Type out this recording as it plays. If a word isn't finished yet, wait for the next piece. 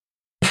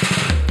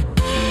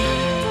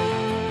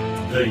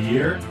The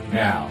year,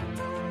 now.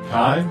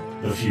 Time,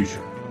 the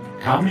future.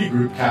 Comedy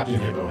group Captain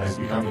Hippo has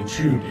become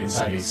entombed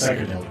inside a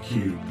psychedelic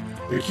cube.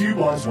 The cube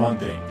wants one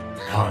thing,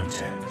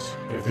 content.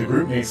 If the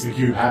group makes the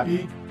cube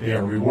happy, they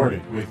are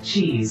rewarded with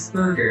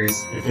cheeseburgers.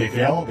 If they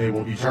fail, they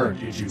will be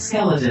turned into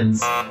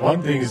skeletons.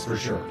 One thing is for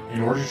sure,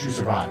 in order to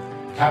survive,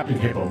 Captain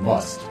Hippo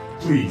must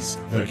please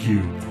the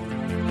cube.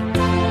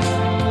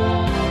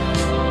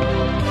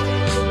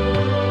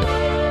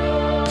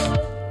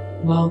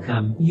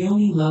 Welcome,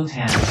 Yoni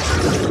Lotan.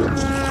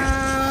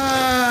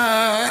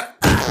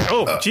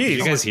 Oh, geez.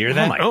 You guys hear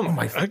that? Oh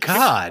my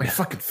God. My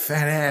fucking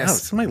fat Oh,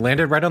 ass. somebody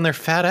landed right on their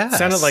fat ass.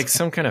 Sounded like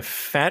some kind of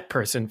fat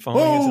person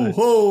falling into the...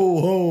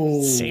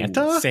 ho.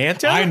 Santa?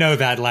 Santa? I know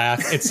that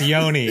laugh. It's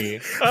Yoni.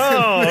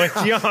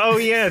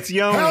 It's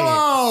Yoni.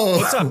 Hello.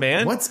 What's up,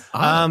 man? What's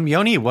up?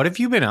 Yoni, what have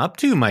you been up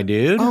to, my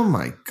dude? Oh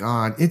my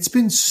God. It's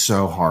been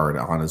so hard,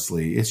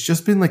 honestly. It's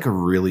just been like a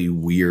really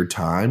weird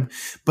time.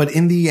 But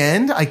in the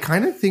end, I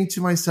kind of think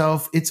to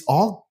myself, it's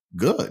all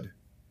good.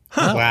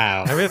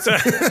 Wow. I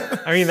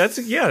mean, that's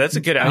a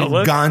good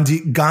outlook.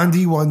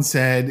 Gandhi once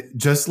said,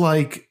 just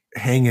like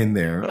hang in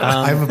there.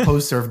 I have a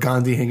poster of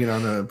Gandhi hanging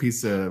on a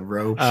piece of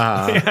rope.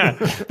 Yeah,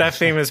 that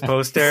famous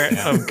poster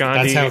of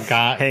Gandhi. That's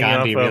how hanging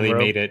Gandhi off a really rope.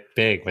 made it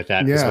big with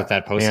that. Yeah. With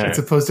that poster. Yeah. It's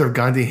a poster of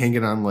Gandhi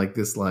hanging on like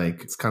this,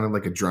 like it's kind of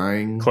like a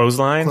drying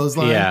Clothesline.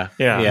 Yeah.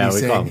 Yeah. Yeah,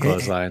 He's we call them saying,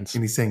 clotheslines.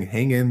 And he's saying,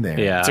 hang in there.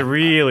 Yeah. It's a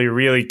really,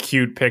 really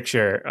cute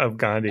picture of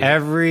Gandhi.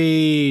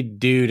 Every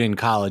dude in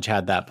college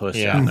had that poster.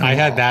 Yeah, I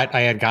had that. I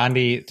had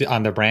Gandhi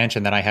on the branch,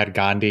 and then I had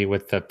Gandhi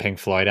with the Pink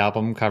Floyd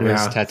album covers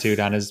Yeah. tattooed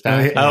on his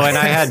back. Oh, and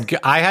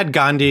I had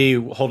Gandhi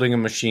holding a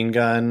machine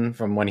gun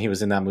from when he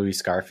was in that movie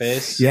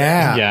Scarface.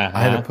 Yeah. Yeah.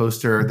 I had a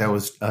poster that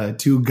was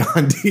two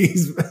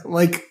Gandhis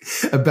like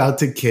about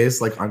to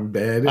kiss, like on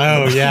bed.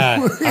 Oh yeah.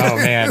 Oh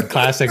man,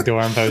 classic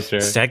dorm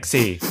poster.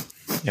 Sexy.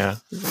 Yeah.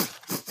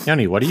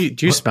 Yoni,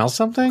 do you smell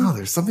something? Oh,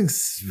 there's something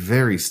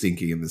very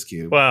stinky in this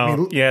cube. Well, I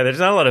mean, yeah, there's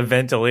not a lot of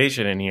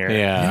ventilation in here.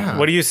 Yeah.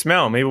 What do you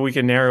smell? Maybe we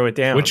can narrow it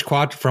down.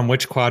 From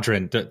which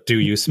quadrant do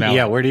you smell?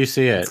 Yeah, it? where do you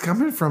see it? it's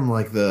coming from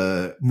like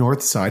the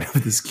north side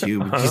of this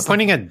cube. It's He's just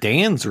pointing at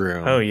Dan's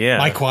room. Oh, yeah.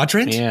 My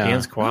quadrant? Yeah.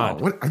 Dan's like,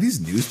 quad. what are these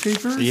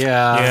newspapers?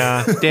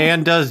 Yeah. Yeah.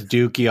 Dan does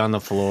dookie on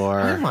the floor.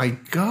 Oh my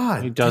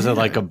God. He does it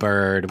like a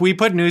bird. We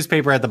put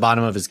newspaper at the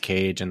bottom of his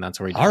cage, and that's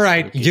where he does All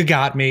right, dookie. you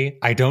got me.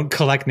 I don't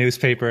collect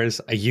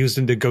newspapers. I use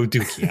them to go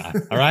dookie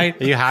on. All right?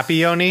 Are you happy,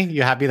 Yoni?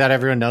 You happy that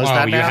everyone knows Oh,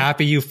 that you now?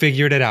 happy you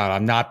figured it out?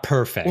 I'm not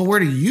perfect. Well, where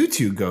do you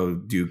two go,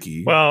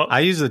 Dookie? Well,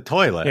 I use the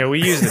toilet. yeah,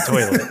 we use the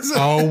toilet.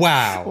 oh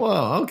wow.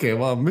 Well, okay.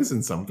 Well, I'm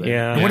missing something.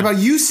 Yeah. And what about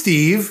you,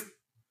 Steve?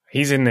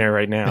 He's in there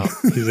right now.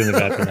 He's in the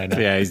bathroom right now.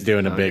 Yeah, he's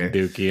doing a big Okay.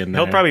 dookie in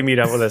there. He'll probably meet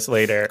up with us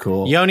later.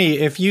 Cool. Yoni,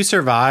 if you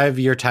survive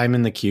your time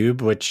in the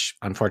cube, which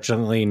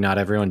unfortunately not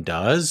everyone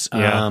does,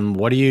 Yeah.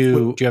 do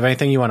you have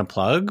anything you want to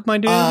plug, my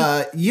dude?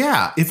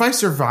 Yeah. If I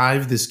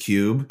survive this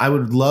cube, I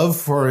would love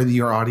for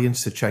your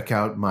audience to check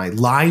out my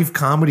live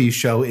comedy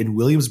show in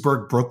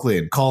Williamsburg,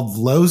 Brooklyn called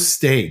Low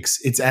Stakes.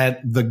 It's at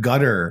The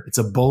Gutter. It's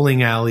a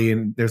bowling alley,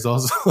 and there's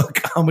also a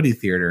comedy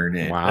theater in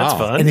it. Wow. That's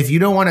fun. And if you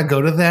don't want to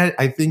go to that,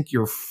 I think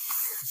you're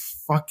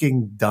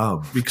fucking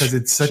dumb because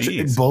it's such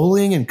Jeez.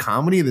 bowling and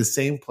comedy the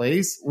same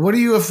place. What are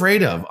you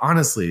afraid of?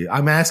 Honestly,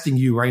 I'm asking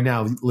you right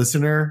now,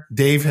 listener,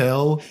 Dave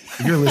Hill,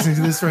 if you're listening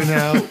to this right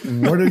now,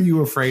 what are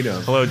you afraid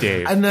of? Hello,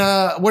 Dave. And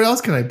what else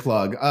can I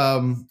plug?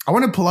 I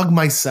want to plug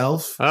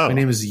myself. Oh. My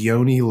name is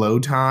Yoni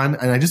Lotan,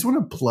 and I just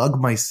want to plug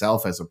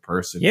myself as a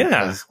person. Yeah,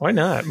 because, why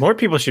not? More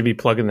people should be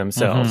plugging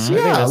themselves. Mhm. I think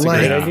Yeah, that's a like-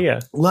 great idea.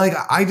 like,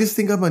 I just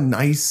think I'm a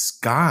nice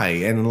guy,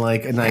 and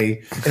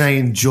I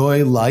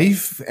enjoy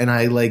life, and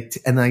I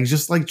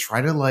just like try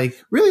to like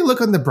really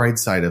look on the bright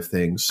side of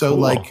things. So Cool.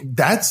 like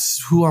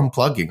that's who I'm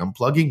plugging. I'm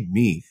plugging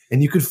me.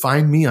 And you could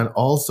find me on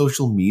all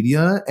social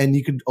media, and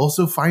you could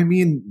also find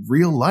me in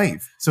real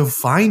life. So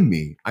find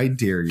me. I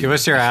dare you. Give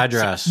us your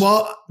address.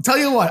 Well, tell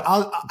you what,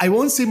 I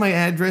won't say my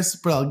address,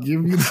 but I'll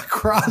give you the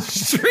cross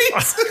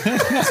streets.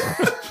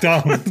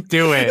 Don't.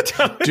 do it.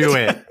 Do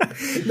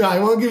it. No, I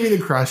won't give you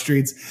the cross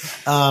streets.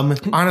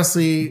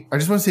 Honestly, I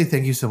just want to say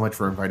thank you so much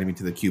for inviting me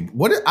to the cube.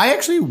 What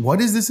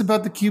is this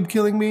about the cube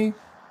killing me?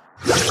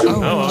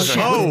 Oh,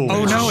 okay.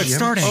 Oh no, it's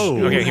starting.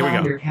 Okay, here we go.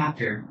 Founder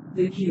captor,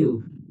 the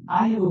cube.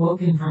 I have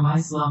awoken from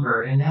my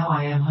slumber and now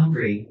I am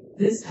hungry.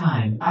 This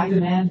time, I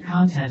demand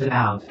content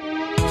about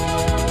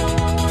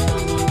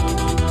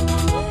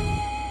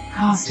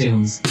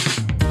costumes.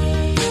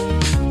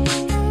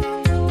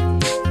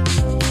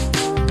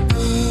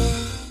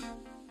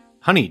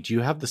 Honey, do you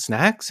have the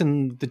snacks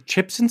and the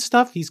chips and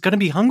stuff? He's going to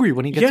be hungry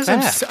when he gets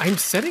Yes, back. I'm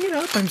setting it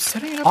up. I'm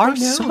setting it up Our right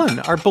now. son,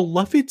 our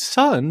beloved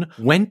son,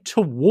 went to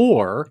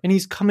war and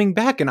he's coming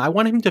back. And I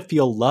want him to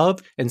feel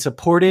loved and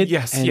supported.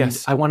 Yes, and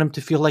yes. I want him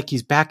to feel like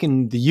he's back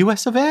in the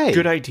US of A.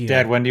 Good idea.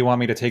 Dad, when do you want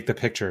me to take the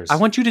pictures? I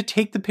want you to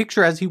take the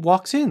picture as he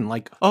walks in.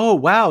 Like, oh,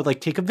 wow. Like,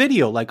 take a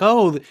video. Like,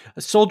 oh,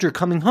 a soldier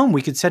coming home.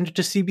 We could send it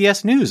to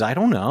CBS News. I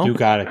don't know. You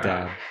got it,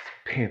 Dad.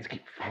 Pants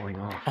keep falling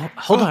off. Oh,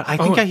 hold on. I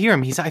think I hear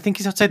him. I think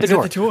he's outside the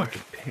door.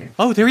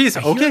 Oh, there he is.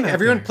 Okay,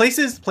 everyone,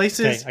 places.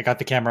 Okay, I got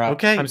the camera up.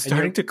 Okay, I'm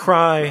starting to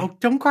cry. Oh,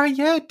 don't cry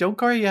yet. Don't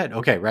cry yet.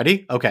 Okay,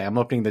 ready? Okay, I'm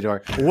opening the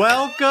door.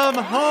 Welcome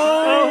home.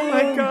 Oh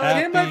my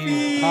God.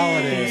 Happy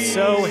holidays.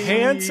 So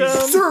handsome.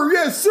 Sir,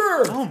 yes,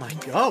 sir. Oh my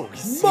God.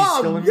 He's still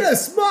Mom, in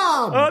yes,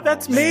 Mom. Oh,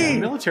 that's me.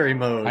 military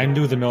mode. I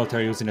knew the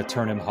military was going to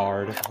turn him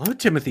hard. Hello,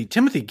 Timothy.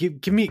 Timothy,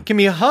 give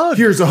me a hug.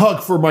 Here's a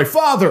hug for my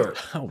father.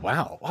 Oh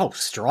wow. Oh,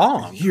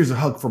 strong. Here's a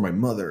hug for my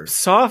mother.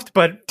 Soft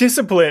but And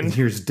disciplined.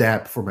 here's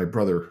dap for my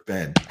brother,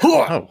 Ben.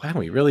 Oh wow,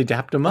 we really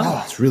dapped him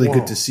up. It's really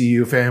good to see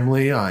you,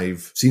 family.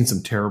 I've seen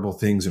some terrible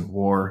things in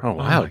war. Oh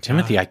wow,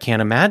 Timothy, I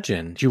can't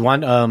imagine. Do you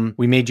want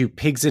we made you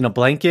pigs in a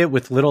blanket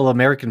with little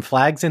American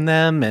flags in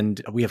them,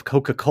 and we have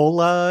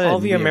Coca-Cola. All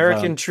and the we have,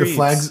 American The trees.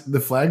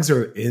 flags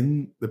are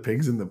in the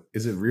pigs in the.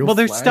 Is it real? well,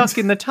 they're flags? stuck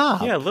in the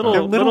top. Yeah,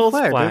 little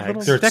flags.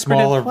 flags. They're decorative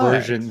smaller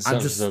flags. versions I'm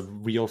of just- the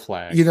real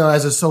flag. You know,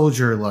 as a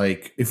soldier,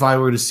 like if I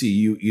were to see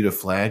you eat a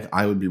flag,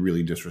 I would be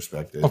really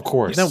disrespected. Of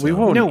course. No, we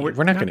won't. No,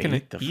 we're not going to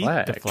eat the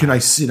flag. Can I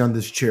sit on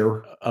this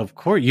chair, Of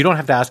course, you don't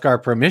have to ask our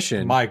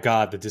permission. My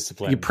God, the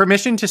discipline. Your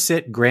permission to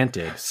sit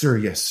granted. sir?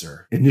 Yes,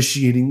 sir.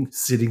 Initiating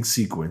sitting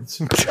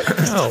sequence.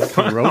 Oh,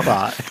 wow.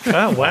 Robot.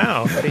 Oh,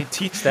 wow. They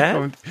teach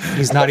that?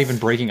 He's not even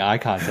breaking eye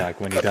contact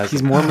when he does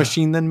He's it. more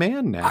machine than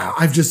man now.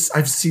 I've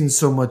seen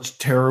so much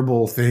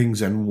terrible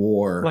things and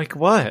war. Like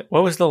what?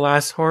 What was the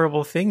last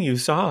horrible thing you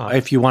saw?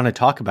 If you want to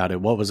talk about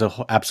it, what was a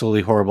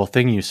absolutely horrible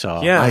thing you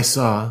saw? Yeah. I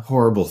saw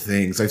horrible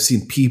things. I've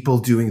seen people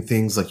doing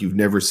things like you've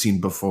never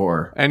seen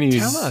before.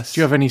 Tell us.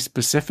 Do you have any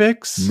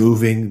specifics?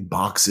 Moving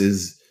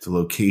boxes to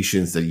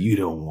locations that you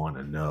don't want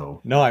to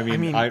know. No, I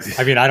mean, I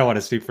don't want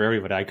to speak for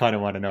everybody. I kind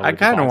of want to know. I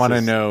kinda wanna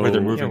know- where they're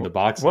moving the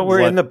boxes. What were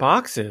in the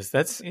boxes?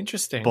 That's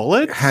interesting.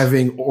 Bullets?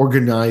 Having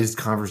organized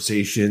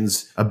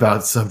conversations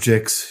about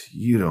subjects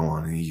you don't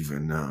want to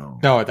even know.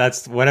 No,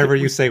 that's whatever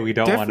you say. We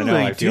don't want to know.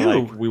 I feel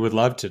definitely like we would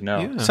love to know.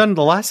 Yeah. Son,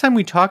 the last time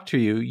we talked to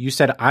you, you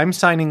said, I'm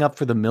signing up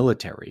for the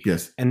military.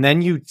 Yes. And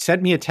then you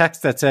sent me a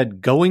text that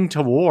said, going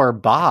to war,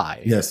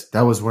 bye. Yes,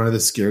 that was one of the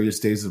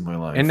scariest days of my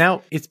life. And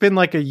now it's been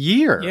like a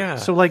year. Yeah.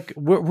 So, like,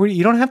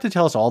 you don't have to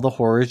tell us all the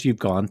horrors you've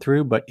gone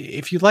through, but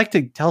if you'd like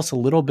to tell us a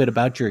little bit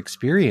about your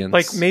experience.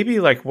 Like maybe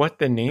like what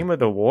the name of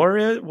the war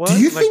is? What? do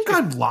you Like think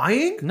I'm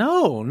lying?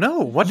 No.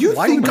 What? You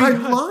why think would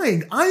I'm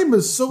lying? I am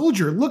a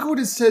soldier. Look at what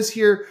it says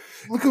here.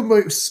 Look at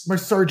my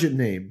sergeant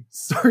name,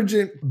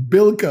 Sergeant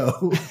Bilko.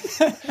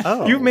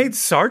 Oh. You made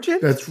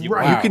sergeant? That's You,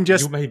 right. wow, You can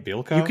just- you made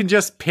Bilko. You can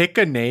just pick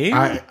a name?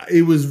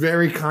 It was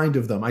very kind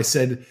of them. I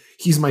said,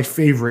 he's my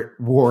favorite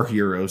war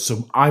hero,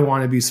 so I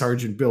want to be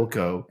Sergeant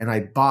Bilko. And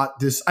I bought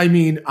this. I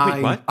mean,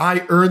 what?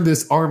 I earned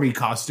this army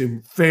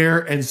costume fair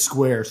and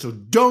square. So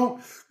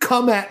don't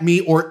come at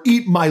me or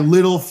eat my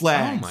little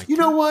flags. my You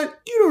know what?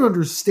 You don't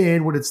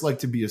understand what it's like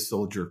to be a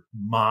soldier,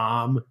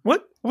 Mom.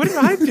 What did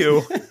I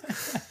do?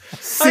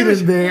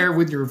 Sitting there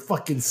with your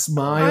fucking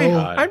smile.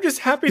 I'm just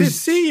happy to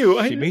see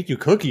you. She made you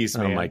cookies,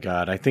 man. Oh my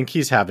God. I think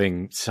he's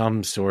having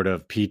some sort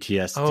of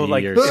PTSD Oh,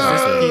 like or is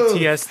something.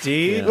 this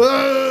PTSD? Yeah.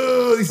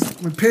 Oh,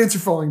 my pants are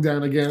falling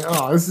down again.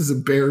 Oh, this is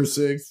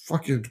embarrassing.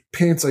 Fucking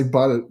pants I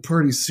bought at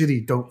Party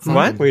City don't fucking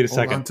What? Wait a hold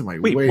second. onto my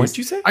Wait, waist. what'd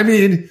you say? I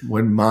mean,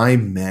 when my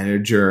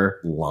manager,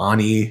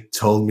 Lonnie,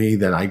 told me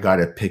that I got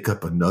to pick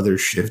up another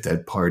shift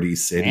at Party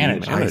City.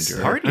 Manager? I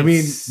said- Party I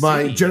mean,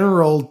 my City?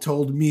 general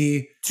told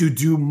me to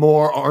do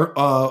more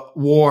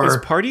war. Is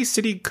Party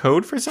City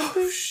code for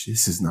something?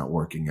 This is not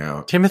working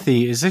out.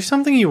 Timothy, is there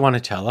something you want to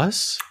tell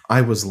us?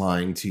 I was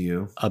lying to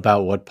you.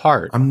 About what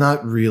part? I'm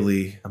not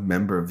really a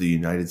member of the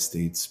United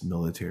States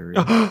military.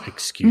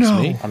 Excuse No.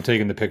 me. I'm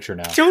taking the picture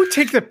now. Don't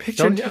take the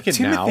picture. Don't take it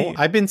Timothy. now.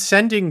 I've been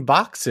sending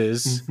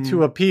boxes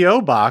to a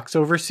P.O. box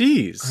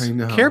overseas. I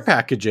know. Care I have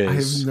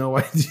packages. no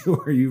idea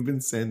where you've been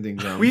sending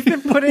them. We've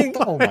been putting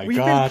Oh my we've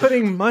God. been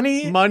putting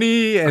money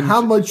Money and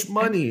How much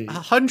money?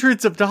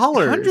 hundreds of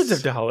dollars. Hundreds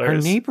of dollars. Our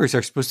neighbors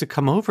are supposed to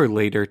come over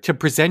later to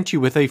present you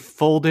with a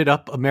folded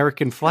up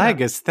American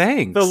flag as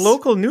thanks. The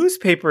local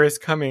newspaper is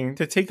coming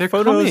to take They're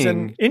photos coming.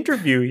 and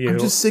interview you. I'm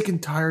just sick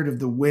and tired of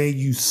the way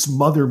you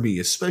smother me,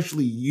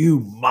 especially you,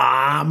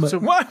 Mom. So-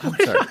 what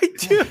did I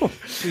do?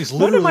 She's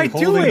What am literally I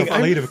holding doing? a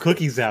plate of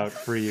cookies out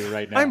for you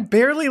right now. I'm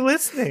barely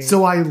listening.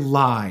 So I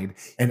lied,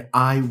 and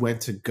I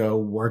went to go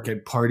work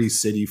at Party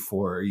City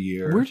for a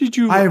year. Where did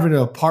you? I have an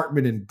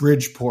apartment in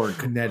Bridgeport,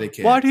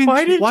 Connecticut. Why didn't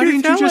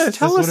you tell just us?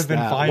 tell This us would have been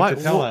that? fine Why-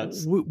 to tell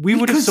us. We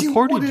would have Because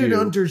supported you. Wouldn't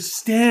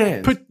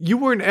understand. But you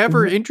weren't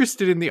ever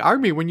interested in the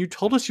army. When you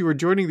told us you were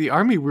joining the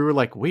army, we were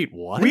like, wait,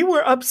 what? we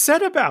were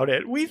upset about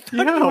it. We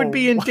thought you would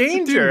be in Why? It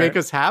didn't danger. make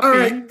us happy. all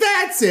right,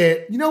 that's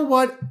it. You know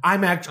what?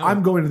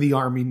 I'm going to the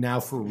army now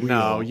for real.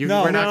 No,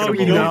 No, we're not no, going to we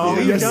believe don't.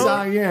 you. We yes, don't.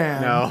 I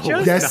am. No.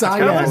 Just yes, I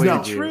tell am. us the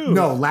No. truth.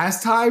 No,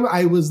 last time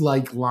I was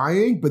like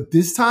lying, but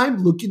this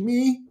time, look at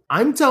me.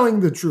 I'm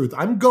telling the truth.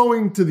 I'm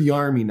going to the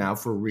army now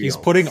for real. He's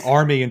putting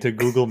army into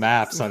Google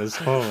Maps on his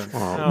phone.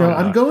 No,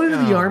 I'm going to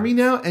the army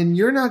now, and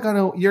you're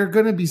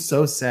gonna be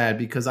so sad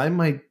because I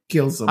might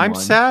kill someone. I'm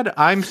sad.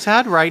 I'm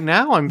sad right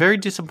now. I'm very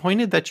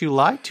disappointed that you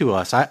lied to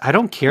us. I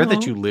don't care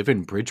that you live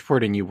in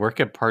Bridgeport and you work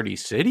at Party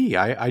City.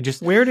 I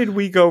just... Where did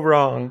we go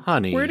wrong?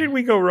 Honey. Where did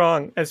we go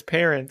wrong as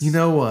parents? You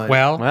know what?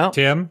 Well,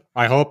 Tim,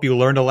 I hope you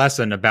learned a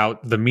lesson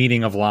about the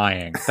meaning of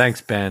lying.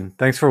 Thanks, Ben.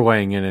 Thanks for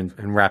weighing in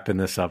and wrapping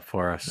this up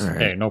for us. Right.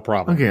 Hey, no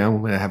problem. Okay, I'm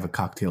going to have a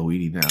cocktail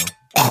weedy now.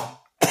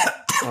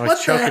 Oh,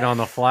 he's choking on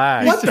the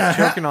flag. What the He's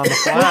choking on the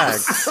flag.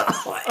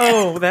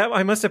 Oh, that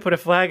I must have put a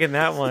flag in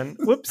that one.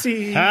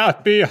 Whoopsie.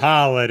 Happy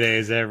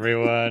holidays,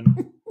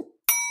 everyone.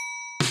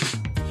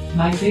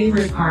 My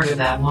favorite part of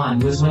that one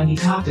was when he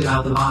talked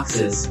about the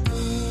boxes.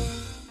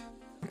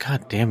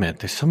 God damn it.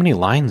 There's so many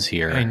lines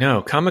here. I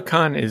know.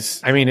 Comic-Con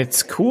is, I mean,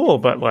 it's cool,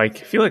 but like,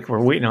 I feel like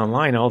we're waiting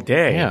online all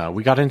day. Yeah,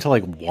 we got into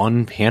like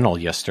one panel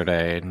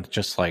yesterday and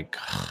just like,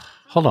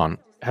 hold on.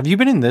 Have you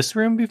been in this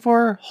room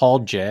before? Hall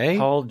J?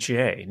 Hall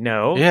J.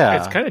 No. Yeah.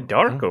 It's kind of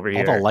dark over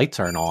here. All the lights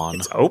aren't on.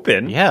 It's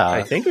open. Yeah.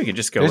 I think we could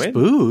just go There's in.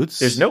 booths.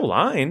 There's no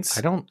lines. I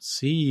don't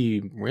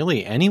see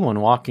really anyone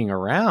walking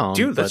around.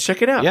 Dude, let's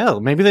check it out. Yeah,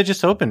 maybe they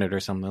just opened it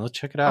or something. Let's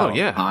check it out. Oh,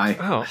 yeah. Hi.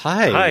 Oh,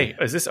 Hi. Hi.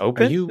 Is this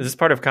open? Are you- Is this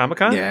part of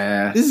Comic-Con?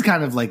 Yeah. This is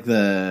kind of like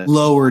the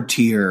lower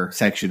tier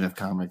section of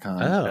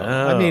Comic-Con. Oh.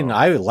 I mean,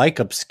 I like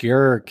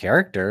obscure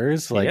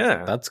characters. Like,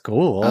 Yeah. that's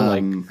cool.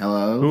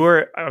 Hello. Who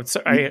are, oh,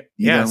 sorry,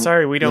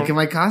 sorry, we Look at don't,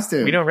 my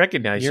costume. we don't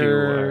recognize you. your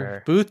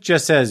Or, booth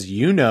just says,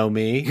 you know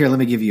me. Here, let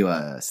me give you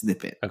a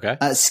snippet. Okay.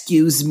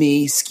 Excuse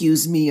me,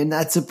 you're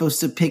not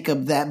supposed to pick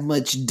up that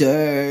much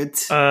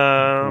dirt.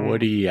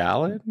 Woody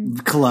Allen?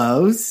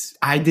 Close.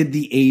 I did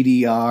the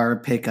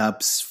ADR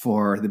pickups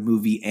for the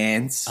movie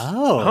Ants.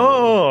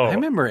 Oh. I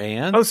remember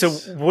Ants. oh,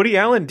 so Woody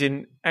Allen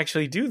didn't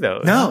actually do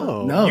those.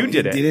 No, you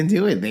did he it. didn't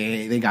do it.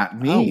 They got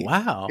me. Oh,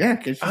 wow. Yeah.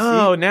 'Cause you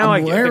Oh, see, now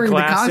I'm I get the wearing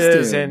glasses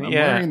costume. and-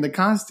 yeah. I'm wearing the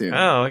costume.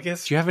 Oh, I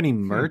guess. Do you have any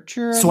merch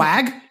or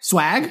Swag?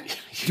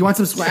 Do you want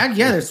some swag?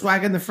 Yeah, there's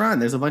swag in the front.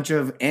 There's a bunch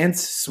of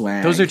ants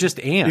swag. Those are just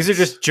ants. These are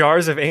just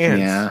jars of ants.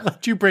 Yeah.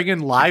 Did you bring in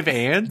live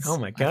ants? Oh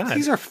my God.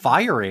 These are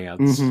fire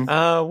ants. Mhm.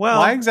 Well,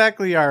 Why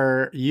exactly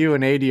are you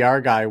an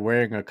ADR guy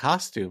wearing a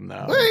costume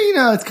though? Well, you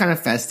know, it's kind of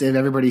festive.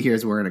 Everybody here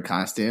is wearing a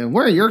costume.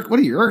 What are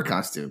your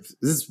costumes?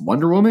 Is this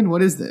Wonder Woman?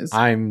 What is this?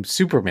 I'm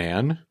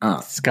Superman. Oh.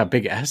 It's got a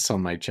big S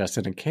on my chest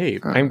and a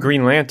cape. I'm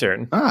Green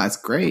Lantern. That's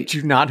great. Do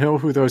you not know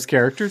who those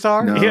characters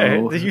are? No.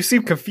 Yeah, you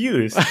seem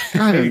confused.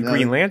 I don't know.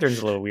 Green Lantern's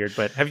a little weird,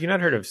 but have you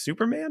not heard of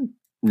Superman?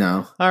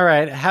 No. All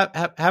right.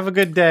 Have a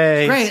good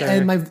day. Great. sir.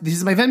 And this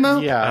is my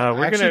Venmo? Yeah,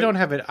 we're I actually gonna- don't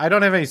have it. I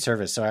don't have any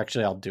service, so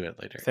actually I'll do it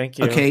later. Thank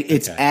you. Okay,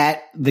 it's Okay.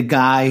 at the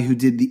guy who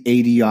did the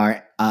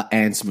ADR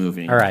Ants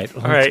movie. All right.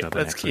 All right. go to the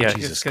Let's next one. yeah.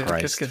 Jesus let's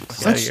Christ. get out of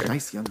Such here.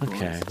 nice young boys.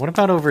 Okay. What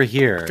about over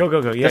here?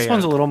 Go. Yeah. This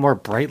one's a little more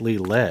brightly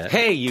lit.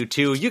 Hey, you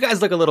two. You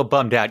guys look a little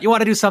bummed out. You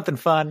want to do something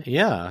fun?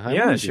 Yeah. I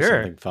Yeah, wanna do sure.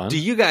 something fun. Do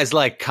you guys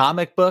like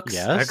comic books?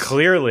 Yes.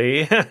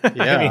 Clearly.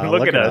 I mean,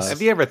 look at us.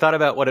 Have you ever thought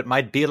about what it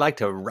might be like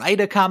to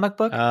write a comic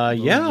book? Yeah.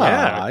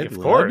 Yeah, That'd of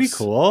be course.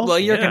 cool. Well,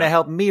 you're yeah. going to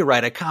help me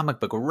write a comic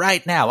book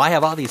right now. I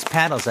have all these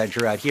panels I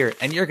drew out here,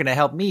 and you're going to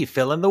help me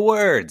fill in the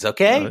words,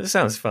 okay? Oh, this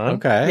sounds fun.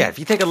 okay. Yeah, if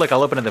you take a look,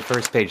 I'll open to the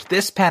first page.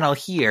 This panel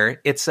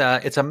here, it's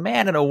a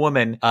man and a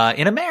woman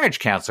in a marriage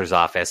counselor's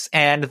office,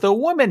 and the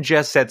woman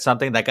just said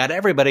something that got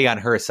everybody on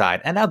her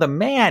side, and now the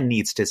man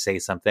needs to say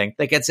something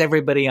that gets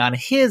everybody on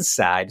his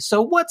side.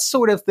 So what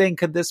sort of thing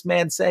could this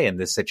man say in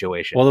this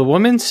situation? Well, the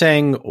woman's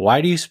saying,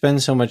 "Why do you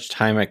spend so much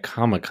time at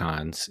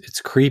Comic-Cons? It's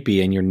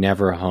creepy, and you're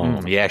never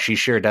home." Yeah, she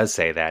sure does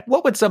say that.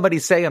 What would somebody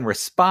say in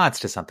response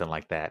to something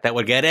like that? That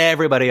would get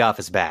everybody off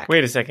his back.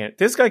 Wait a second.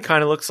 This guy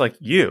kind of looks like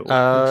you.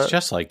 It's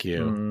just like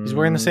you. He's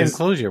wearing the same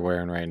clothes you're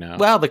wearing right now.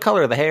 Well, the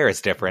color of the hair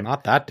is different.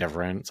 Not that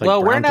different. It's like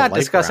Well, we're brown to not light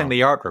discussing brown.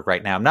 the artwork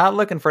right now. I'm not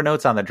looking for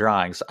notes on the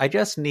drawings. I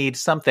just need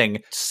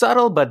something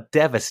subtle but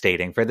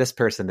devastating for this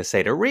person to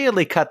say to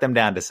really cut them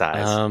down to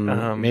size.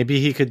 Maybe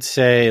he could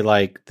say,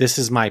 like, "This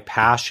is my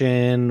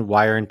passion.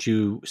 Why aren't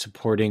you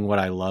supporting what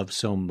I love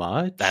so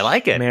much?" I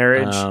like it.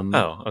 Marriage. Um,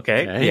 Oh,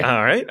 okay. okay. Yeah.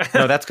 All right.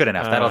 No, that's good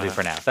enough. That'll do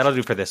for now. That'll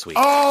do for this week.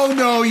 Oh,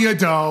 no, you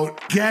don't.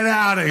 Get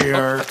out of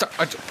here.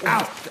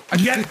 Out.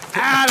 Get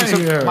out of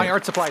here. My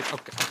art supplies.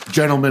 Okay.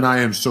 Gentlemen, I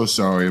am so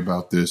sorry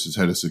about this. As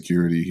head of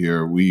security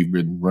here, we've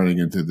been running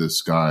into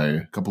this guy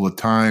a couple of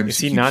times. Is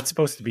he keeps- not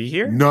supposed to be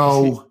here?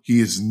 No, he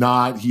is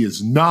not. He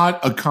is not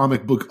a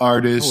comic book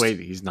artist. Oh, wait,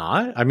 he's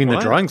not? I mean, What?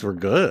 the drawings were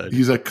good.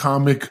 He's a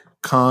comic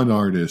con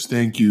artist.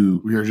 Thank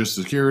you. We are just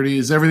security.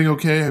 Is everything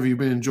okay? Have you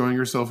been enjoying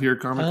yourself here at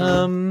Comic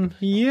Con?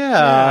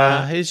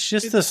 Yeah. It's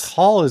just this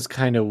hall is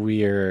kind of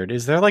weird.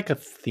 Is there like a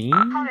theme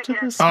to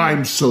this?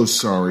 I'm so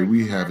sorry.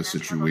 We have a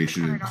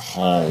situation in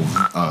Hall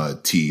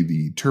T.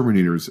 The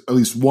Terminators, at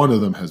least one of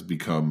them has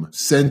become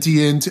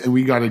sentient, and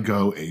we got to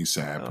go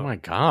ASAP. Oh my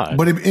god.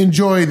 But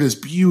enjoy this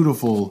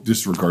beautiful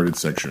disregarded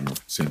section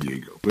of San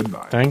Diego.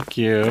 Goodbye. Thank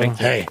you.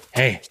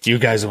 Hey, do you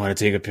guys want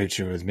to take a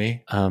picture with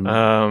me?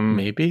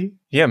 Maybe?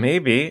 Yeah,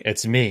 maybe.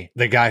 It's me,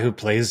 the guy who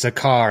plays a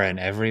car in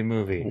every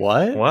movie.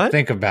 What? What?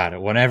 Think about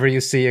it. Whenever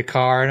you see a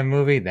car in a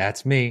movie,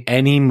 that's me.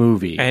 Any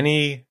movie.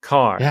 Any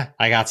car. Yeah,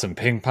 I got some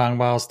ping pong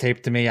balls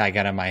taped to me. I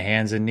got on my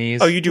hands and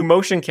knees. Oh, you do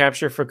motion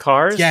capture for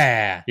cars?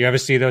 Yeah. You ever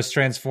see those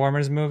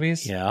Transformers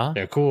movies? Yeah.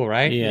 They're cool,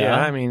 right? Yeah. Yeah,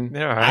 I mean,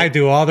 they're all I right.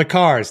 do all the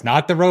cars,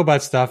 not the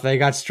robot stuff. They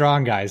got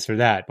strong guys for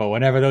that. But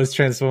whenever those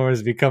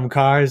Transformers become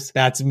cars,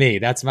 that's me.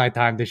 That's my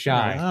time to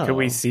shine. Oh. Could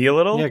we see a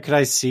little? Yeah, could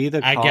I see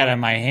the I car? get on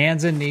my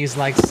hands and knees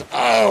like,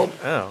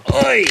 oh,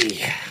 oi.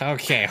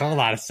 Okay, hold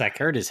on a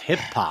second. Heard his hip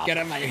hop. Get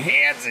on my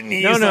hands and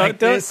knees No, like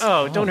don't. this.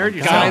 Oh, don't hurt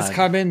yourself. Guys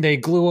come in, they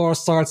glue all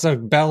sorts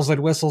of bells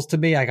and whistles to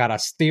me. I got a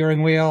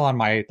steering wheel on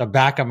the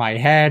back of my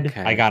head.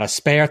 Okay. I got a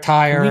spare Can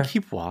tire. we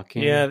keep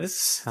walking? Yeah,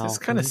 this Hal, kind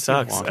can of we keep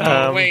sucks.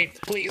 walking?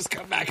 Wait, please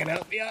come back and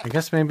help me out. I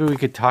guess maybe we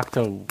could talk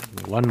to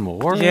one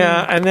more.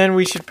 Yeah, and then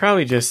we should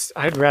probably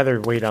I'd rather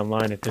wait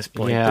online at this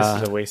point. Yeah.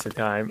 This is a waste of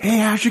time. Hey,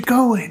 how's it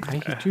going? Hey,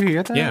 did you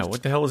hear that? Yeah,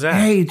 what the hell was that?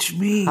 Hey, it's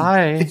me.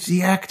 Hi. It's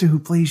the actor who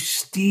plays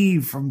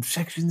Steve from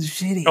Sex and the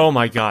City. Oh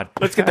my god.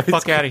 Let's get the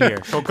fuck out of here.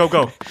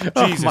 Go.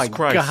 Jesus Oh my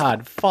Christ.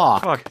 God!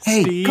 Fuck. Fuck.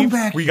 Hey, Steve? come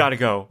back. We gotta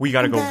go. We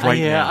gotta go back. right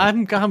Yeah, now. I'm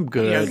Hey,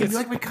 good. you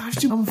like my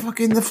costume? I'm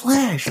fucking the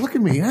Flash. Look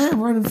at me. I'm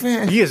running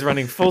fast. He is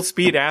running full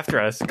speed after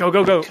us. Go.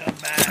 God,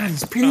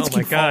 his pants Oh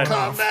my keep god.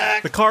 falling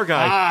off. The car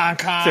guy.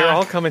 They're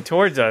all coming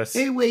towards us.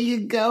 Hey, where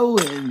you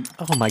going?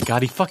 Oh my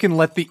God! He fucking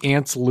let the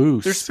ants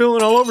loose. They're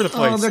spilling all over the Oh,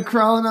 place. they're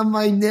crawling on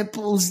my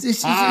nipples. This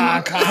is Oh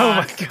my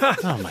god.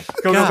 Oh my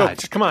Go.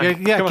 God! Come on. Yeah,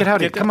 Come get on. out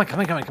of here! Get Come on!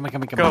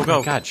 Go. Oh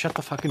my God! Shut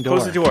the fucking door!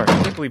 Close the door.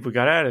 I can't believe we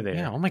got out of there.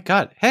 Yeah. Oh my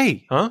God!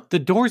 Hey. Huh? The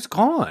door's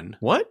gone.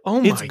 What?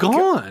 Oh my It's god.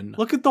 gone.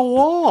 Look at the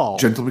wall.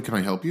 Gentlemen, can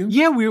I help you?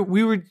 Yeah, we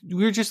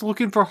were just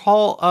looking for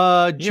Hall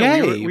J.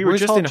 Yeah, we were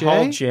Where's just in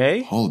Hall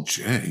J. Hall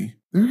J?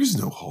 There is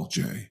no Hall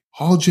J.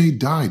 Hall J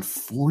died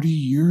 40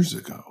 years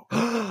ago.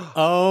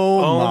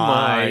 Oh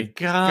my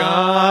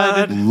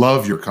God!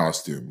 Love your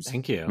costumes.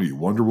 Thank you. Are you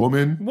Wonder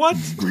Woman? What?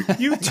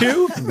 You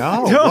too?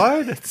 No,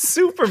 what? It's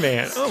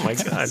Superman. Oh my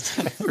god.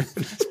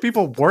 These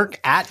people work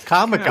at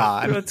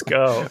Comic-Con. Let's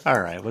go. All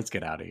right, let's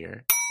get out of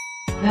here.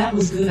 That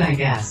was good, I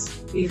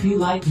guess. If you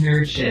like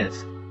nerd shit.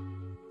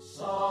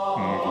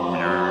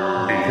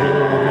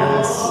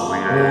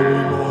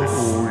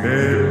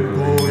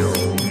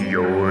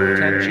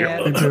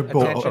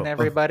 Attention,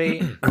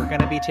 everybody. We're going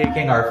to be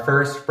taking our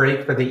first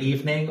break for the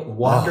evening.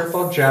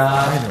 Wonderful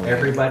job,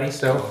 everybody,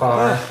 so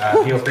far.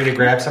 Feel free to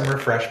grab some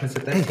refreshments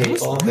at the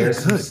table. There's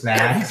some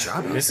snacks,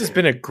 This has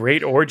been a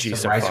great orgy so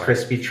some Rice far.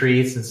 Krispie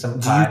treats, and some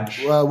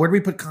punch. Where do we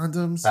put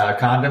condoms?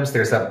 Condoms,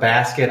 there's a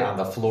basket on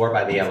the floor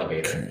by the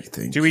elevator. Okay,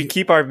 thank Do we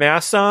keep our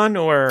masks on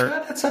or?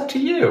 That's up to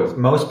you.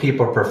 Most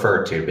people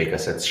prefer to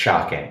because it's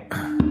shocking.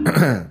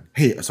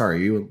 Hey,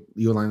 sorry, you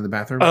in line in the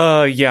bathroom?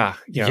 Yeah,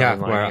 Yeah,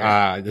 online, where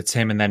yeah. it's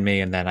him and then me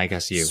and then I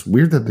guess you. It's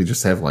weird that they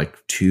just have like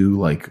two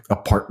like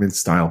apartment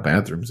style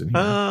bathrooms in here.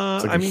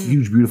 It's like I a mean,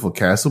 huge, beautiful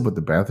castle, but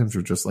the bathrooms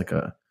are just like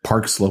a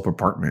park slope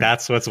apartment.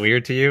 That's what's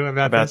weird to you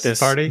about this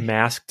party?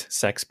 masked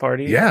sex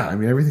party. Yeah, I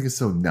mean everything is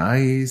so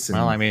nice. And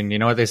Well, I mean, you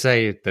know what they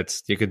say?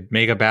 That's you could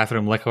make a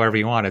bathroom look however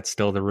you want. It's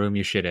still the room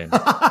you shit in,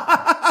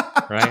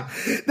 right?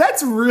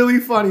 That's really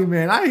funny,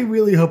 man. I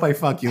really hope I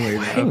fuck you later.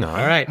 Hang on.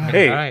 All right.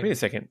 Hey, all right. wait a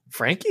second.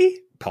 Frankie?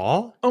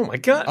 Paul? Oh my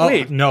god. Oh,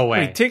 wait. no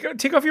way. Wait,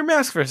 take off your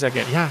mask for a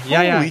second. Yeah.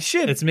 Holy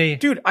shit. It's me.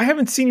 Dude, I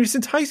haven't seen you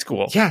since high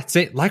school. Yeah,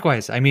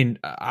 likewise. I mean,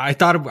 I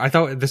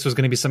thought this was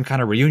going to be some kind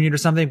of reunion or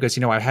something because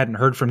I hadn't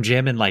heard from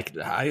Jim in like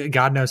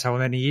God knows how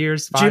many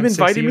years. 5, Jim 6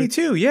 invited me years.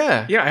 too.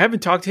 Yeah. I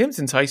haven't talked to him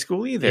since high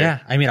school either. Yeah,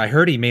 I mean, I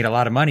heard he made a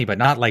lot of money, but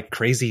not like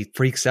crazy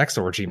freak sex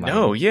orgy money.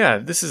 No, yeah.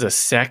 This is a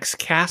sex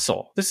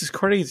castle. This is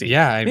crazy.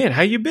 Yeah, Man,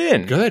 how you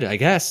been? good. I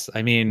guess.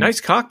 I mean,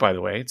 Nice cock, by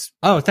the way. It's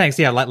Oh, thanks.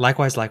 Yeah,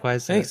 likewise.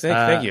 thanks.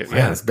 Thank you.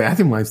 Yeah, this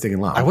bathroom line's taking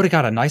long. I would have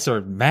got a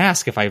nicer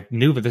mask if I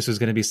knew that this was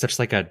going to be such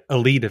like a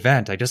elite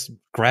event. I just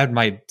grabbed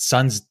my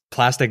son's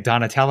plastic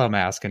Donatello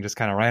mask and just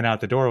kind of ran out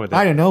the door with it.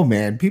 I don't know,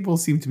 man. People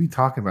seem to be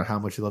talking about how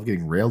much you love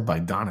getting railed by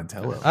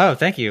Donatello. Oh,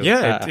 thank you.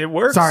 Yeah, it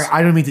works. Sorry,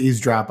 I don't mean to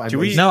eavesdrop. Do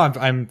we- No,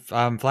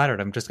 I'm flattered.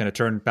 I'm just going to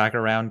turn back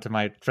around to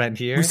my friend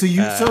here. So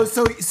you All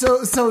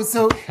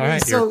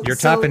right, you're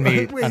tapping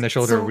me on the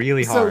shoulder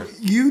really hard. So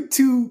you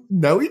two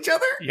know each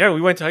other? Yeah,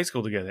 we went to high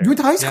school together. You went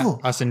to high Yeah,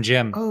 school. us and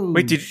Jim. Oh,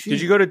 Wait, did shit.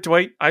 you go to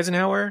Dwight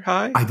Eisenhower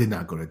High? I did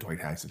not go to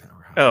Dwight Eisenhower.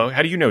 Oh,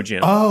 how do you know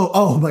Jim?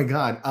 Oh my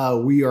God.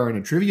 We are on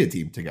a trivia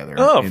team together.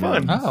 Oh, And,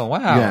 fun. Oh wow,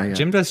 Yeah.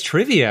 Jim does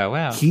trivia.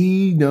 Wow.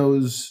 He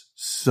knows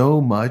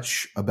so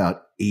much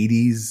about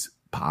 80s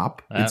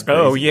pop. It's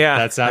Oh crazy. yeah,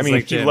 That sounds I mean,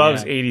 like he Jim,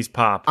 loves yeah. 80s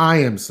pop.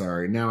 I am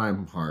sorry. Now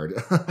I'm hard.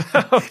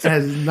 It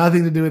has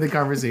nothing to do with the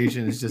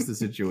conversation. It's just the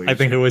situation. I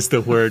think it was the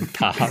word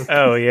pop.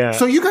 Oh yeah.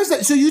 So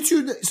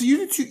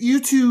you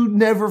two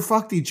never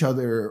fucked each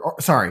other.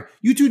 Sorry,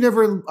 you two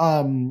never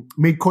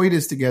made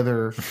coitus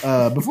together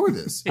before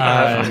this. No,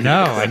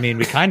 I mean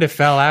we kind of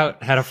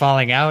had a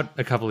falling out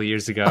a couple of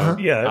years ago.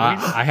 Yeah,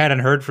 I hadn't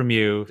heard from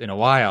you in a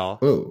while.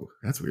 Oh,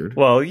 that's weird.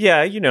 well,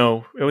 yeah,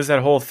 it was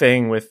that whole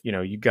thing with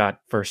you got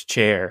first chick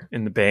chair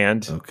in the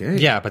band. Okay.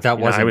 Yeah, but that You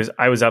know, wasn't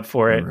I was up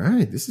for it. All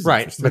right. This is right.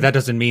 interesting. But that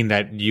doesn't mean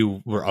that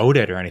you were owed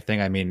it or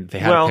anything. I mean, they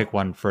had Well- to pick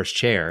one first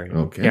chair.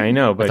 Okay. Yeah, I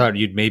know, I but thought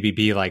you'd maybe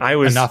be like I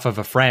was- enough of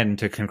a friend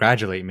to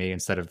congratulate me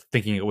instead of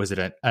thinking it was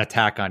an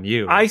attack on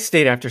you. I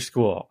stayed after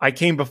school. I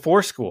came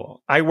before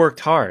school. I worked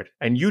hard,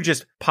 and you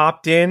just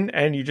popped in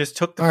and you just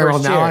took the All right. Well,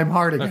 first now chair. I'm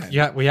hard again. Look,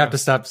 yeah, we have to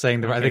stop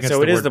saying I think it's so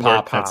the it is word the word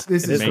pop. pop. That's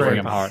This is making very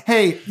him hard.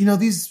 Hey,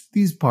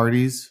 these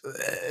parties,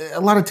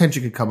 a lot of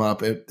tension could come up.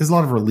 There's a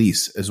lot of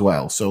release as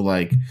well. So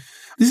like,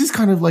 this is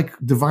kind of like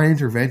divine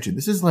intervention.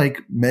 This is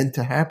like meant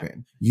to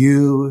happen.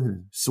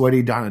 You,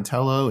 sweaty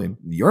Donatello, and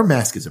your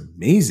mask is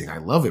amazing. I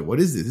love it.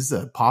 What is this? This is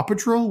a Paw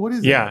Patrol? What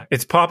is Yeah,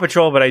 it's Paw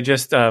Patrol, but I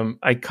just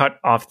I cut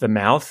off the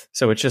mouth,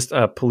 so it's just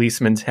a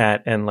policeman's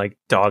hat and like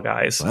dog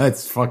eyes. it?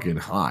 That's fucking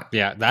hot.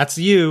 Yeah, that's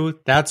you.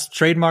 That's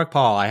trademark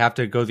Paul. I have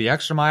to go the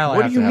extra mile. What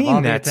I have do you to have mean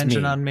all the that's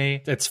attention me? on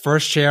me. It's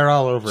first chair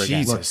all over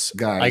again. Jesus.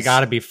 Look, guys. I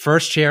gotta be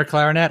first chair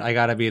clarinet. I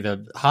gotta be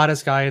the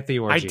hottest guy at the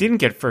orgy. I didn't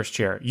get first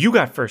chair. You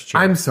got first chair.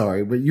 I'm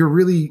sorry, but you're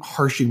really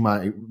harshing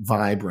my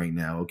vibe right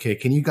now. Okay,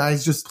 can you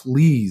guys just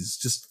please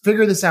just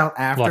figure this out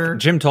after? Look,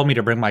 Jim told me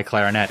to bring my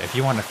clarinet. If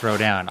you want to throw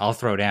down, I'll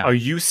throw down. Are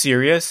you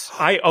serious?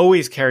 I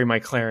always carry my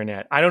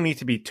clarinet. I don't need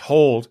to be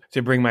told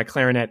to bring my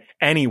clarinet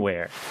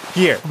anywhere.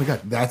 Here. Oh my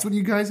god, that's what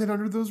you guys had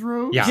under those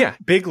robes? Yeah. Yeah,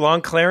 big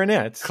long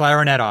clarinets.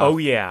 Clarinet off. Oh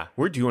yeah,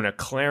 we're doing a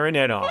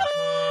clarinet off.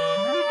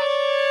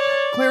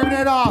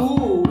 Clarinet off.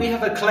 Ooh, we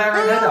have a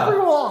clarinet off.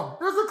 Everyone,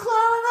 there's a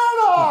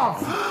clarinet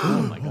off.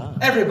 Oh my god.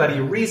 Everybody,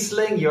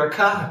 re-sling your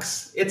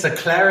cocks. It's a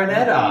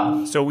clarinet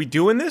off. So we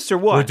doing this or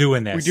what? We're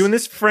doing this. We doing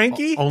this,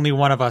 Frankie? Only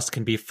one of us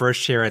can be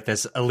first chair at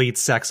this elite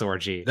sex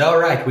orgy. All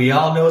right, we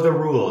all know the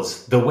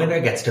rules. The winner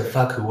gets to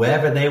fuck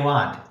whoever they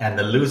want, and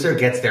the loser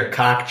gets their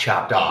cock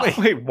chopped off.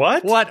 Wait,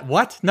 what? What?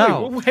 What?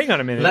 No. Wait, hang on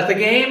a minute. Let the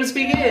games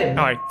begin.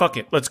 All right, fuck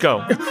it. Let's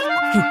go.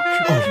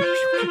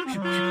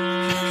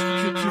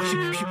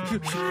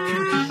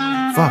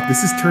 Fuck,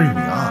 this is turning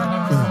me on.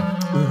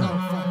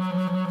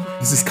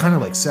 This is kind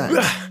of like sex.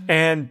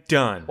 And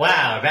done.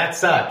 Wow, that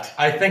sucked.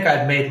 I think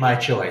I've made my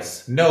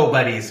choice.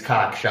 Nobody's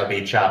cock shall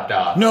be chopped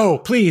off. No,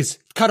 please.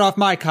 Cut off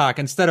my cock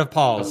instead of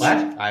Paul's. What?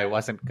 I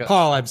wasn't good.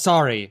 Paul, I'm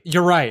sorry.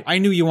 You're right. I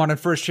knew you wanted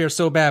first chair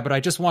so bad, but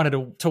I just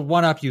wanted to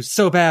one-up you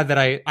so bad that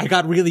I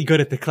got really good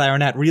at the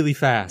clarinet really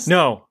fast.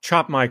 No,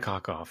 chop my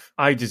cock off.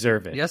 I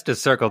deserve it. Just to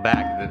circle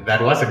back.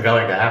 That wasn't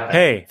going to happen.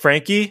 Hey,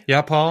 Frankie,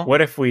 Yeah, Paul?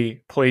 what if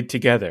we played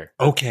together?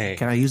 Okay.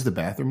 Can I use the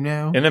bathroom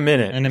now? In a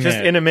minute. In a Just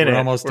minute. in a minute. We're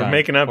almost done.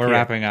 making up We're here.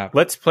 wrapping up.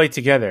 Let's play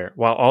together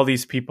while all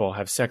these people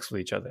have sex with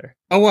each other.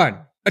 A 1,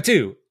 a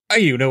 2, a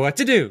you know what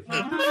to do.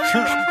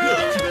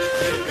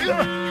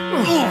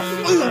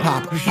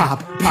 Pop, pop,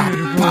 pop,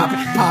 pop,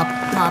 pop,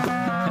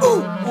 pop.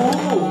 Ooh.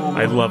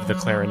 I love the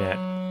clarinet.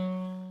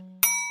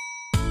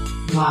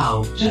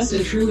 Wow, just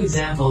a true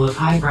example of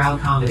highbrow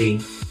comedy.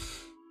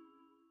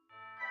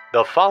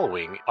 The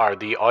following are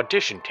the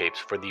audition tapes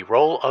for the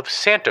role of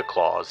Santa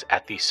Claus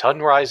at the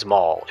Sunrise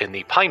Mall in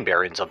the Pine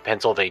Barrens of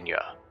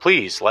Pennsylvania.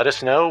 Please let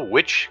us know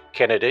which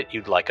candidate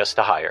you'd like us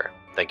to hire.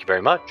 Thank you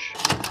very much.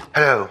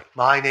 Hello,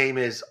 my name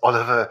is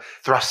Oliver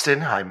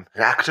Thruston. I'm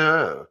an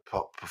actor,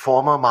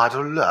 performer,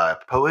 model,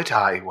 poet.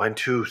 I went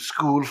to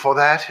school for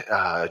that,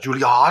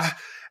 Juilliard,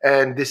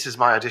 and this is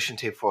my audition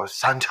tape for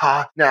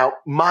Santa. Now,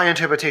 my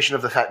interpretation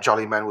of the Fat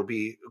Jolly Man would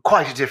be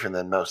quite different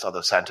than most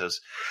other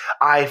Santas.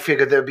 I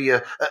figured there'd be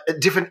a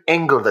different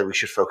angle that we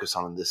should focus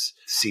on in this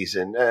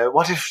season.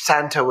 What if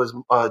Santa was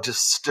a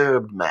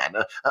disturbed man,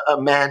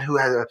 a man who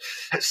had a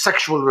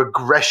sexual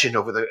regression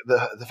over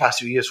the past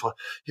few years for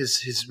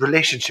his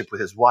relationship with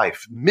his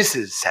wife,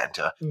 Mrs.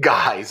 Santa?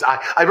 Guys,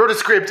 I wrote a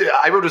script.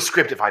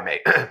 If I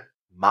may.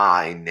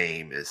 My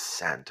name is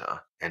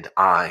Santa, and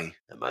I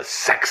am a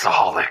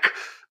sexaholic.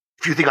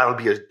 If you think I would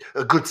be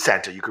a good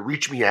Santa, you can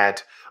reach me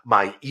at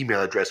my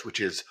email address, which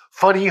is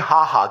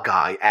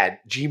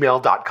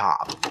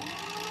funnyhahaguy@gmail.com.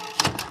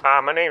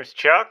 My name's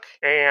Chuck,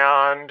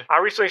 and I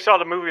recently saw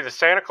the movie The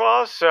Santa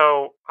Claus,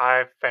 so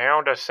I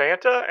found a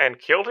Santa and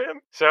killed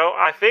him. So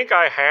I think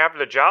I have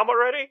the job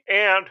already,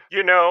 and,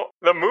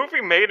 the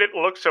movie made it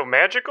look so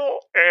magical,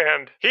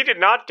 and he did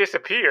not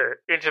disappear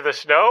into the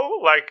snow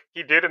like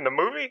he did in the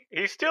movie.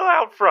 He's still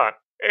out front,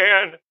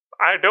 and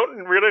I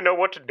don't really know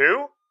what to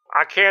do.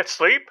 I can't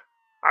sleep.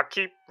 I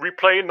keep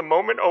replaying the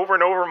moment over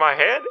and over in my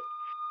head.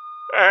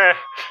 And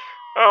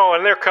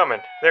they're coming.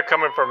 They're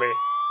coming for me.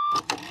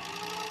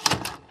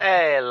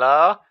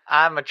 Hello,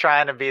 I'm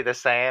trying to be the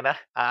Santa.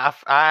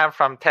 I'm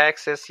from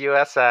Texas,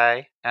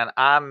 USA, and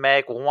I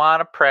make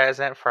one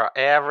present for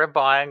every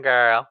boy and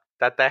girl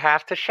that they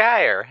have to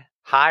share.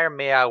 Hire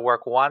me, I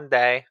work one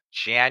day,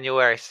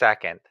 January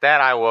 2nd.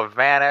 Then I will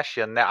vanish.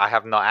 I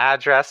have no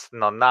address,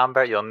 no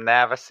number. You'll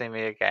never see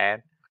me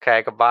again.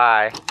 Okay,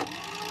 goodbye.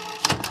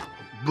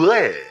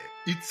 Bleh,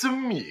 it's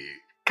me,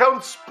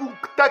 Count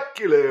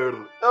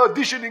Spooktacular,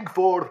 auditioning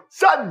for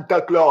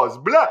Santa Claus.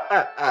 Blah.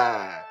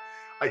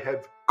 I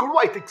have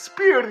quite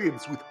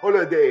experience with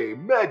holiday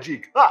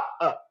magic. Ha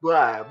ha,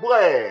 blah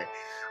blah.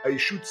 I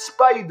shoot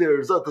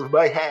spiders out of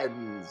my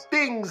hands.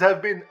 Things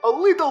have been a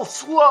little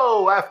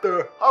slow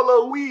after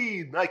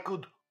Halloween. I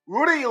could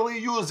really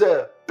use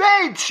a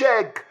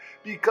paycheck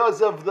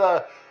because of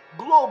the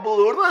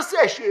global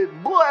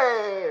recession.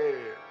 Blah.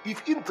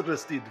 If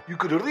interested, you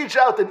could reach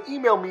out and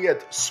email me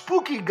at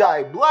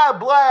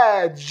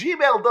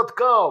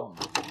spookyguyblahblah@gmail.com.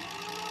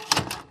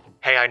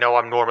 Hey, I know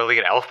I'm normally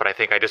an elf, but I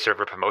think I deserve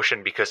a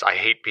promotion because I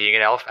hate being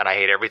an elf and I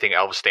hate everything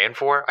elves stand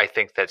for. I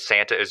think that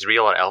Santa is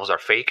real and elves are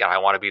fake, and I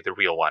want to be the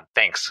real one.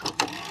 Thanks.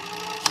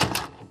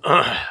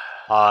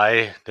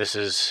 Hi,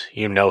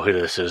 you know who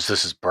this is.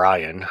 This is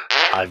Brian.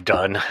 I've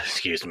done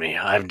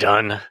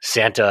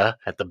Santa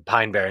at the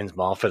Pine Barrens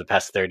Mall for the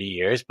past 30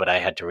 years, but I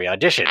had to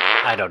re-audition.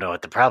 I don't know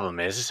what the problem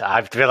is.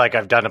 I feel like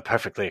I've done a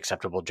perfectly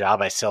acceptable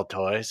job. I sell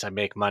toys. I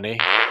make money.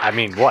 I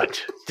mean,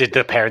 what? Did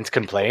the parents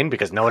complain?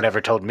 Because no one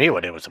ever told me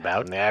what it was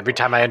about. And every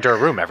time I enter a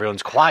room,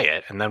 everyone's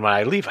quiet. And then when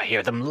I leave, I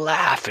hear them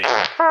laughing.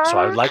 So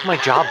I would like my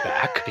job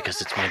back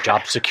because it's my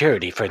job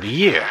security for the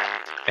year.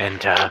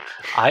 And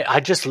I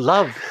just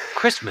love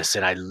Christmas,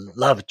 and I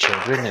love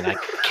children, and I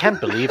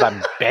can't believe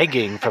I'm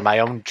begging for my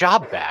own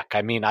job back.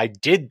 I mean, I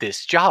did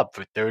this job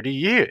for 30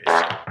 years.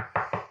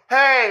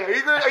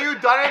 Hey, are you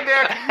done in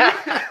there?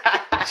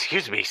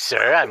 Excuse me,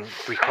 sir. I'm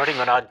recording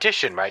an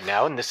audition right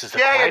now, and this is the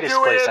quietest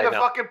you're doing place it I in know.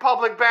 the fucking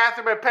public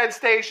bathroom at Penn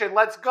Station.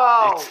 Let's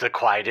go. It's the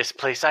quietest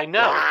place I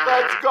know.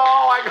 Let's go.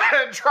 I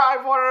gotta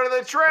drive one of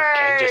the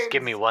trains. Okay, just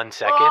give me 1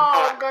 second.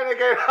 Oh, I'm gonna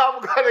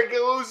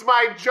lose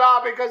my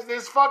job because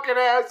this fucking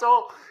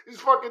asshole is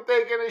fucking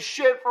taking a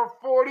shit for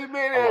 40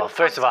 minutes. Well,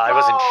 first of all, I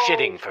wasn't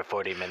shitting for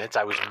 40 minutes.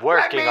 I was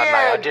working on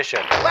my audition.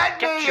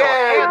 Get your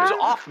hands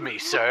off me,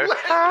 sir.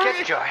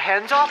 Get your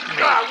hands off me.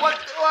 God, what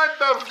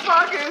the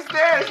fuck is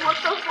this? What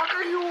the fuck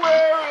are you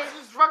wearing?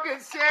 This is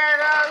fucking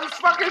Santa. It's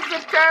fucking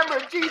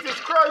September. Jesus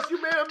Christ,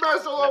 you made a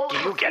mess all over the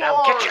floor. Get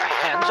out. Get your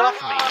hands off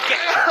me. Get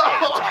your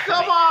hands off me.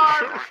 Come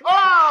on.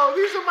 Oh,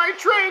 these are my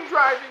train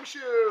driving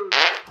shoes.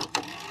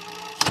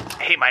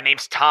 Hey, my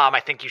name's Tom. I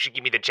think you should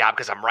give me the job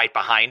because I'm right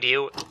behind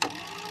you.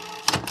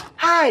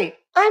 Hi,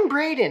 I'm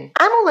Brayden.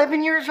 I'm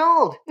 11 years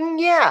old.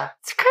 Yeah,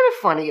 it's kind of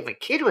funny if a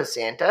kid was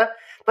Santa,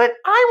 but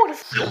I want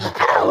to feel the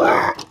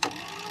power.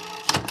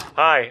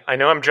 Hi, I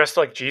know I'm dressed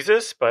like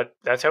Jesus, but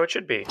that's how it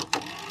should be.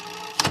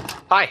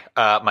 Hi,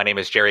 my name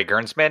is Jerry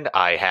Gernsman.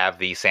 I have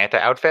the Santa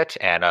outfit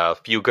and a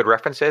few good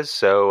references,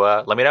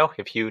 so let me know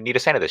if you need a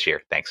Santa this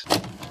year. Thanks.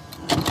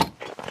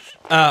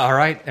 All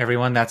right,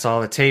 everyone, that's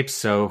all the tapes,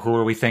 so who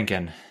are we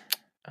thinking?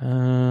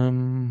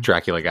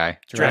 Dracula guy.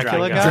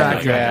 Dracula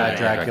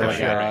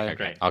guy.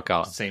 Great. I'll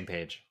call it. Same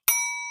page.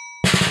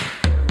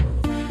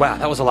 Wow,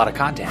 that was a lot of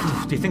content.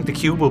 Do you think the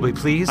Cube will be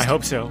pleased? I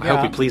hope so. I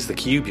hope we please the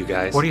Cube, you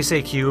guys. What do you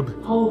say,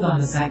 Cube? Hold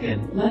on a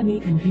second, let me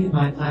compute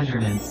my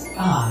pleasurements.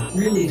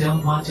 Really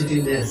don't want to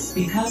do this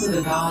because of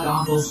the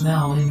god-awful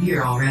smell in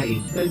here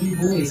already, but you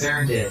boys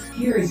earned it.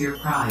 Here is your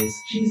prize,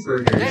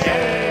 cheeseburgers.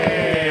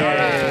 Hey!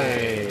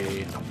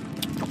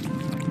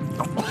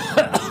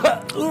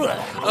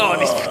 Oh,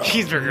 these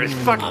cheeseburgers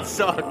fucking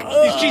suck.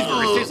 These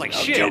cheeseburgers taste like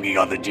shit. Joking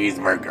on the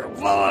cheeseburger.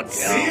 Fuck.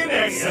 See you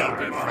next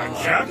time from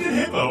Captain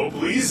Hippo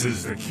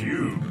Pleases the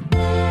Cube.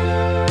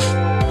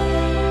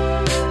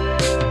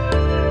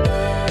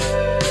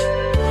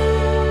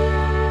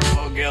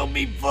 Oh, help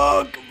me,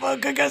 fuck.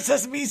 Fuck, I got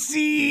sesame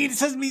seed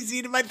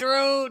in my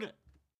throat.